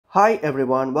Hi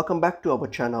everyone, welcome back to our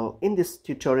channel. In this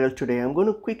tutorial today, I'm going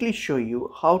to quickly show you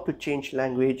how to change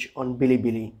language on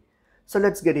Bilibili. So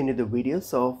let's get into the video.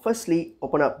 So firstly,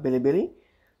 open up Bilibili.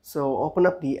 So open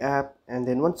up the app, and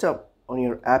then once up on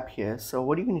your app here, so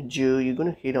what you're going to do, you're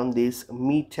going to hit on this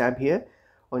Me tab here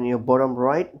on your bottom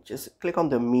right. Just click on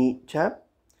the Me tab.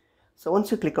 So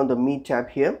once you click on the Me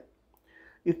tab here,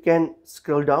 you can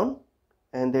scroll down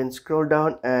and then scroll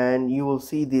down and you will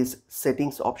see this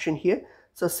settings option here.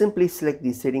 So simply select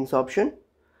the settings option.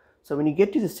 So when you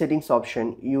get to the settings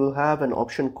option, you will have an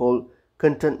option called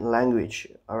content language.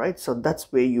 All right, so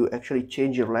that's where you actually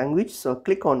change your language. So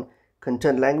click on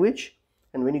content language,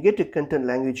 and when you get to content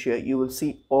language here, you will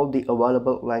see all the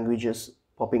available languages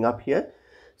popping up here.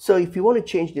 So if you want to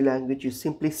change the language, you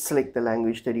simply select the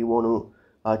language that you want to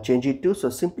change it to. So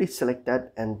simply select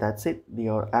that, and that's it.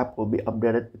 Your app will be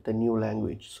updated with the new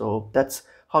language. So that's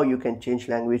how you can change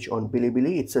language on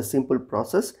Bilibili. It's a simple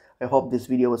process. I hope this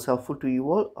video was helpful to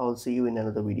you all. I'll see you in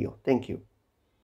another video. Thank you.